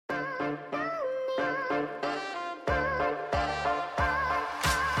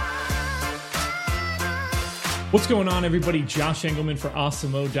What's going on, everybody? Josh Engelman for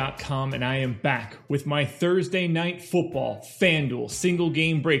Awesemo.com, and I am back with my Thursday Night Football FanDuel single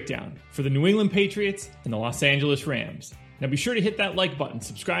game breakdown for the New England Patriots and the Los Angeles Rams. Now be sure to hit that like button,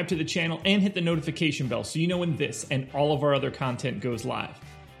 subscribe to the channel, and hit the notification bell so you know when this and all of our other content goes live.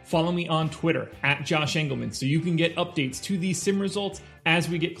 Follow me on Twitter at Josh Engelman so you can get updates to these sim results as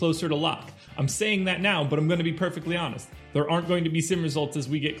we get closer to lock. I'm saying that now, but I'm going to be perfectly honest. There aren't going to be sim results as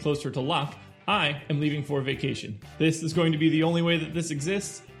we get closer to lock. I am leaving for vacation. This is going to be the only way that this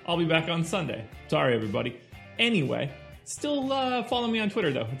exists. I'll be back on Sunday. Sorry, everybody. Anyway, still follow me on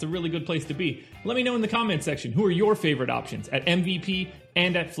Twitter, though. It's a really good place to be. Let me know in the comment section who are your favorite options at MVP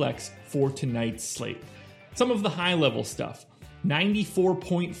and at Flex for tonight's slate. Some of the high-level stuff.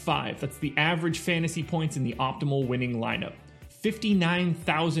 94.5. That's the average fantasy points in the optimal winning lineup.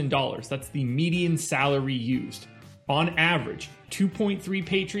 $59,000. That's the median salary used. On average, 2.3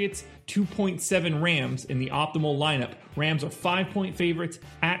 Patriots, 2.7 Rams in the optimal lineup. Rams are 5-point favorites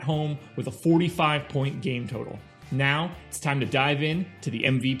at home with a 45-point game total. Now, it's time to dive in to the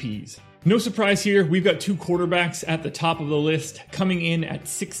MVPs. No surprise here, we've got two quarterbacks at the top of the list, coming in at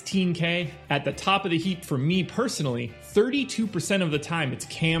 $16K. At the top of the heap for me personally, 32% of the time it's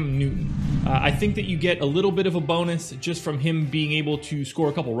Cam Newton. I think that you get a little bit of a bonus just from him being able to score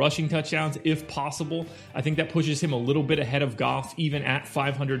a couple rushing touchdowns if possible. I think that pushes him a little bit ahead of Goff, even at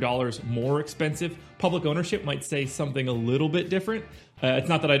 $500 more expensive. Public ownership might say something a little bit different. It's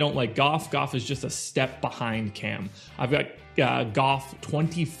not that I don't like Goff. Goff is just a step behind Cam. I've got Goff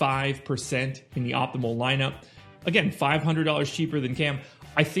 25% in the optimal lineup. Again, $500 cheaper than Cam.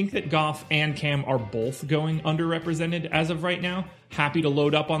 I think that Goff and Cam are both going underrepresented as of right now. Happy to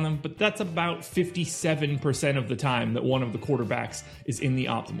load up on them, but that's about 57% of the time that one of the quarterbacks is in the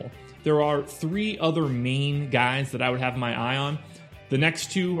optimal. There are three other main guys that I would have my eye on. The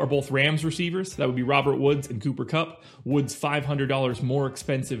next two are both Rams receivers. That would be Robert Woods and Cooper Kupp. Woods $500 more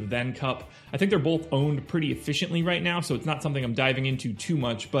expensive than Kupp. I think they're both owned pretty efficiently right now, so it's not something I'm diving into too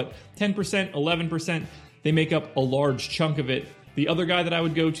much, but 10%, 11%, they make up a large chunk of it. The other guy that I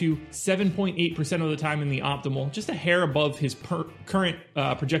would go to, 7.8% of the time in the optimal, just a hair above his current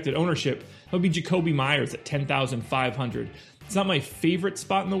projected ownership, that would be Jacoby Myers at $10,500. It's not my favorite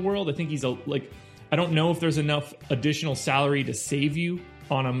spot in the world. I think he's I don't know if there's enough additional salary to save you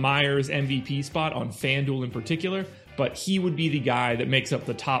on a Myers MVP spot on FanDuel in particular, but he would be the guy that makes up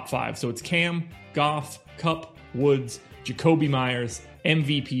the top five. So it's Cam, Goff, Kupp, Woods, Jacoby Myers,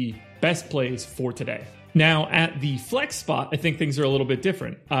 MVP, best plays for today. Now, at the flex spot, I think things are a little bit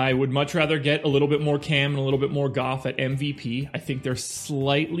different. I would much rather get a little bit more Cam and a little bit more Goff at MVP. I think they're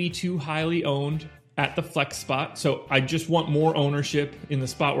slightly too highly owned at the flex spot, so I just want more ownership in the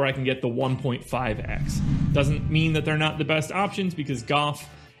spot where I can get the 1.5x. Doesn't mean that they're not the best options, because Goff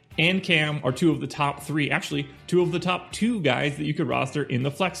and Cam are two of the top three, actually two of the top two guys that you could roster in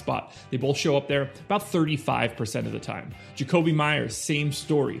the flex spot. They both show up there about 35% of the time. Jacoby Myers, same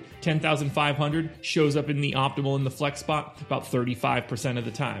story. 10,500 shows up in the optimal in the flex spot about 35% of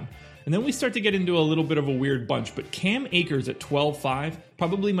the time. And then we start to get into a little bit of a weird bunch, but Cam Akers at 12.5,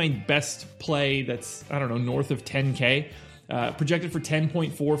 probably my best play that's, north of 10K. Projected for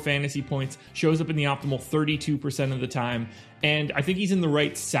 10.4 fantasy points, shows up in the optimal 32% of the time. And I think he's in the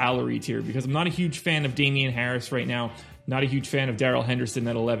right salary tier, because I'm not a huge fan of Damian Harris right now. Not a huge fan of Darrell Henderson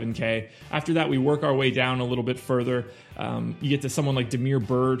at 11K. After that, we work our way down a little bit further. You get to someone like Damiere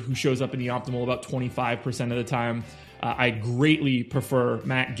Byrd, who shows up in the optimal about 25% of the time. I greatly prefer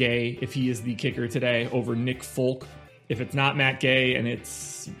Matt Gay, if he is the kicker today, over Nick Folk. If it's not Matt Gay and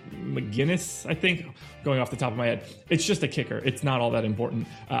it's McGinnis, I think, going off the top of my head, it's just a kicker. It's not all that important.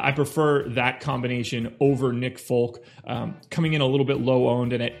 I prefer that combination over Nick Folk. Coming in a little bit low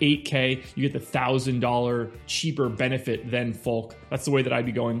owned, and at 8K, you get the $1,000 cheaper benefit than Folk. That's the way that I'd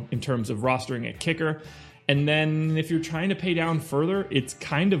be going in terms of rostering a kicker. And then if you're trying to pay down further, it's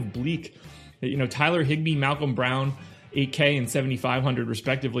kind of bleak. Tyler Higbee, Malcolm Brown, 8K and 7,500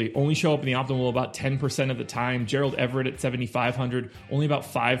 respectively, only show up in the optimal about 10% of the time. Gerald Everett at 7,500, only about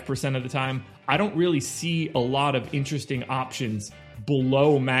 5% of the time. I don't really see a lot of interesting options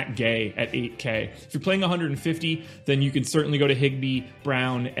below Matt Gay at 8K. If you're playing 150, then you can certainly go to Higbee,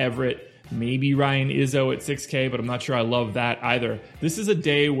 Brown, Everett, maybe Ryan Izzo at 6K, but I'm not sure I love that either. This is a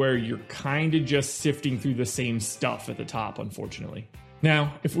day where you're kind of just sifting through the same stuff at the top, unfortunately.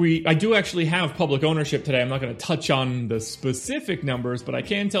 Now, I do actually have public ownership today. I'm not going to touch on the specific numbers, but I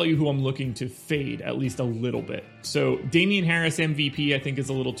can tell you who I'm looking to fade at least a little bit. So Damian Harris MVP, I think, is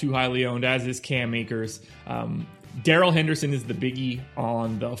a little too highly owned, as is Cam Akers. Darrell Henderson is the biggie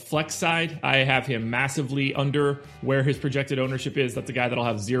on the flex side. I have him massively under where his projected ownership is. That's a guy that I'll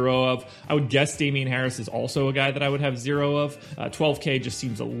have 0 of. I would guess Damian Harris is also a guy that I would have 0 of. 12K just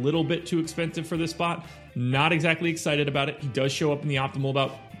seems a little bit too expensive for this spot. Not exactly excited about it. He does show up in the optimal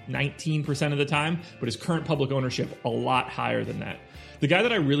about 19% of the time, but his current public ownership a lot higher than that. The guy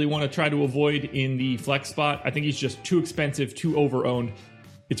that I really want to try to avoid in the flex spot, I think he's just too expensive, too over-owned.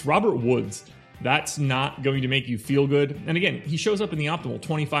 It's Robert Woods. That's not going to make you feel good. And again, he shows up in the optimal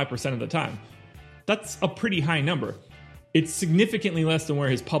 25% of the time. That's a pretty high number. It's significantly less than where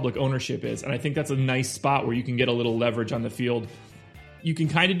his public ownership is, and I think that's a nice spot where you can get a little leverage on the field. You can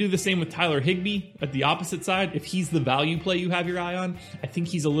kind of do the same with Tyler Higbee at the opposite side. If he's the value play you have your eye on, I think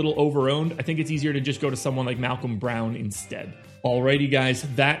he's a little over-owned. I think it's easier to just go to someone like Malcolm Brown instead. Alrighty, guys,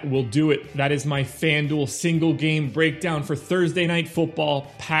 that will do it. That is my FanDuel single game breakdown for Thursday Night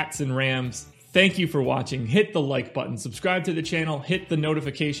Football, Pats and Rams. Thank you for watching. Hit the like button, subscribe to the channel, hit the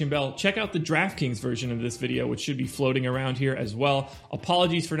notification bell. Check out the DraftKings version of this video, which should be floating around here as well.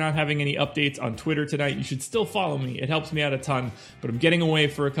 Apologies for not having any updates on Twitter tonight. You should still follow me. It helps me out a ton, but I'm getting away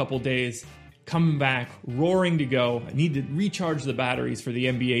for a couple days. Coming back, roaring to go. I need to recharge the batteries for the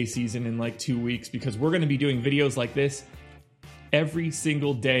NBA season in like 2 weeks because we're going to be doing videos like this every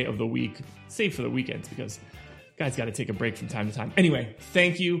single day of the week, save for the weekends because guys got to take a break from time to time. Anyway,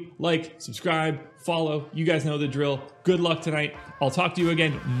 thank you. Like, subscribe, follow. You guys know the drill. Good luck tonight. I'll talk to you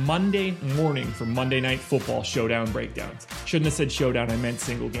again Monday morning for Monday Night Football Showdown breakdowns. Shouldn't have said showdown. I meant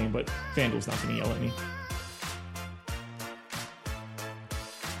single game, but FanDuel's not going to yell at me.